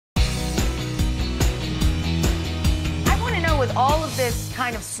with all of this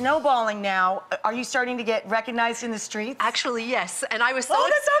kind of snowballing now, are you starting to get recognized in the streets? Actually, yes. And I was so... Oh,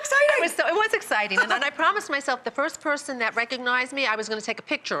 that's so exciting! It was exciting. And I promised myself the first person that recognized me, I was going to take a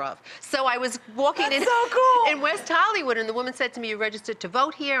picture of. So I was walking that's so cool. in West Hollywood, and the woman said to me, "You registered to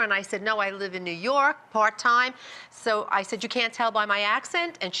vote here?" And I said, "No, I live in New York, part-time." So I said, "You can't tell by my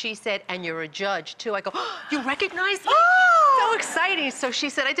accent?" And she said, "And you're a judge, too." I go, "Oh, you recognize me?" Oh! So exciting. So she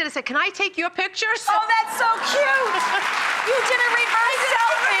said, I did. I said, "Can I take your picture?" So oh, that's so cute! You did a reverse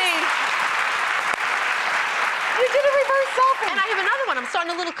selfie! You did a reverse selfie! And I have another one. I'm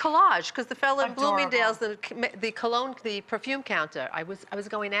starting a little collage because the fellow in Adorable. Bloomingdale's, the cologne, the perfume counter. I was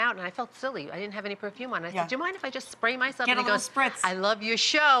going out and I felt silly. I didn't have any perfume on. I said, "Do you mind if I just spray myself?" Get and a he little goes, spritz. "I love your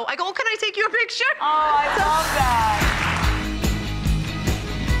show." I go, "Oh, can I take your picture?" Oh, I love that.